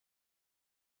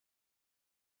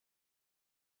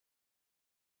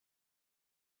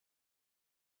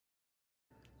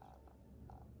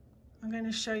I'm going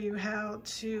to show you how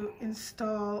to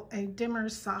install a dimmer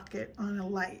socket on a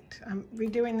light. I'm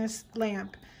redoing this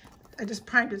lamp. I just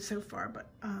primed it so far, but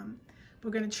we're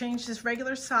going to change this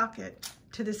regular socket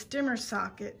to this dimmer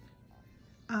socket.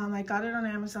 I got it on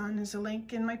Amazon. There's a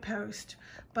link in my post,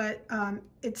 but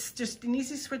it's just an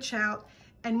easy switch out.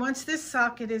 And once this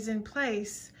socket is in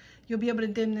place, you'll be able to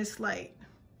dim this light.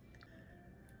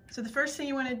 So the first thing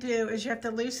you want to do is you have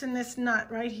to loosen this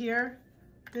nut right here.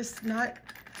 This nut,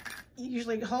 you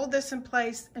usually hold this in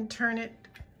place and turn it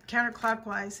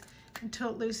counterclockwise until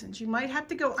it loosens. You might have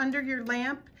to go under your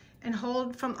lamp and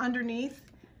hold from underneath,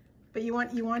 but you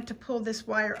want to pull this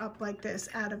wire up like this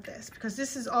out of this, because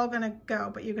this is all going to go,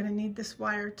 but you're going to need this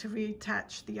wire to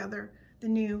reattach the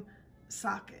new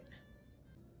socket.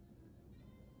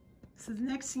 So the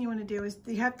next thing you want to do is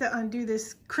you have to undo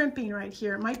this crimping right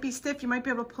here. It might be stiff. You might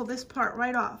be able to pull this part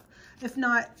right off. If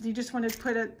not, you just want to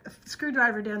put a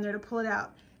screwdriver down there to pull it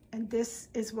out. And this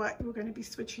is what we're going to be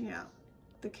switching out,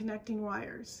 the connecting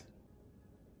wires.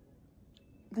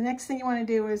 The next thing you want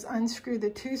to do is unscrew the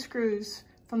 2 screws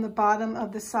from the bottom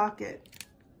of the socket.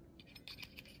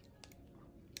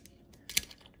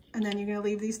 And then you're going to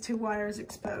leave these 2 wires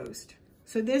exposed.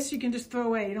 So this you can just throw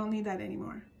away. You don't need that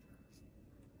anymore.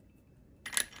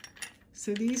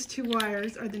 So these 2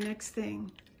 wires are the next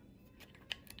thing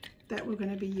that we're going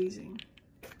to be using.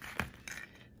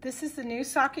 This is the new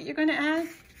socket you're going to add.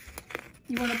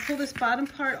 You want to pull this bottom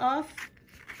part off.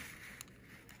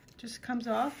 Just comes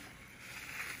off.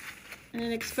 And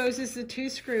it exposes the 2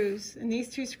 screws. And these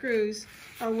 2 screws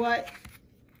are what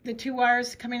the 2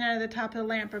 wires coming out of the top of the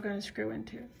lamp are going to screw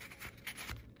into.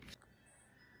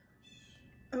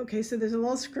 Okay, so there's a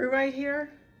little screw right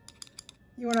here.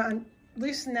 You want to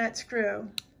loosen that screw.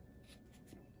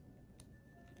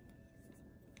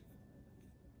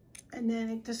 And then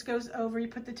it just goes over. You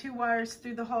put the 2 wires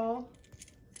through the hole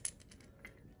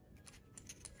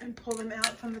and pull them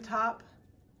out from the top.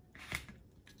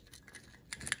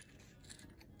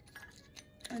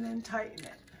 And then tighten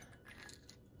it.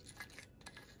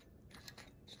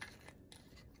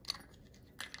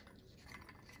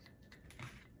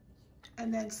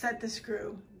 And then set the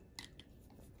screw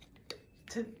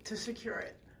to secure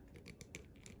it.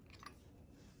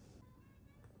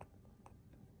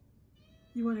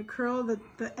 You want to curl the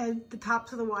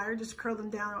tops of the wire, just curl them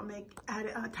down. It'll make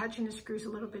attaching the screws a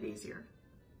little bit easier.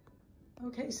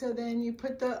 Okay, so then you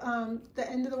put the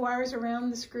end of the wires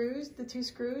around the screws, the 2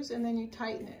 screws, and then you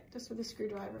tighten it just with a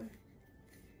screwdriver.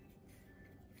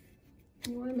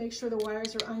 You want to make sure the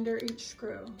wires are under each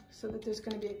screw so that there's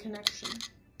going to be a connection.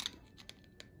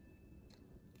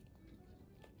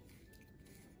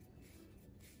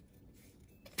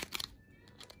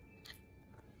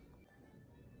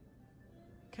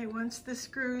 Okay, once the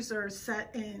screws are set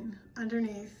in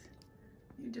underneath,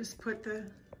 you just put the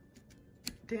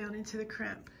down into the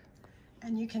crimp.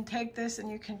 And you can take this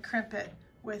and you can crimp it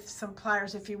with some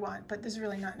pliers if you want, but this is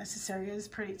really not necessary. It is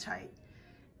pretty tight.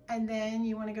 And then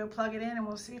you want to go plug it in and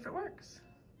we'll see if it works.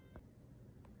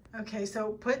 Okay,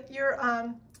 so put your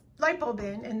light bulb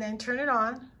in and then turn it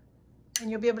on,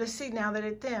 and you'll be able to see now that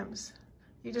it dims.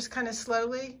 You just kind of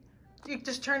slowly, you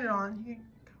just turn it on.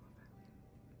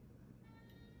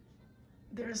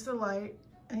 There's the light,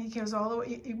 and it goes all the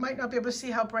way. You might not be able to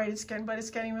see how bright it's getting, but it's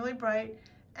getting really bright,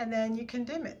 and then you can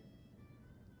dim it.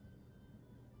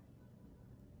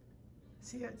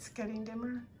 See, it's getting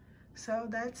dimmer. So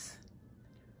that's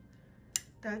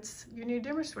your new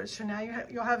dimmer switch. So now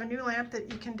you'll have a new lamp that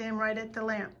you can dim right at the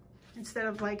lamp instead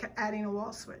of like adding a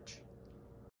wall switch.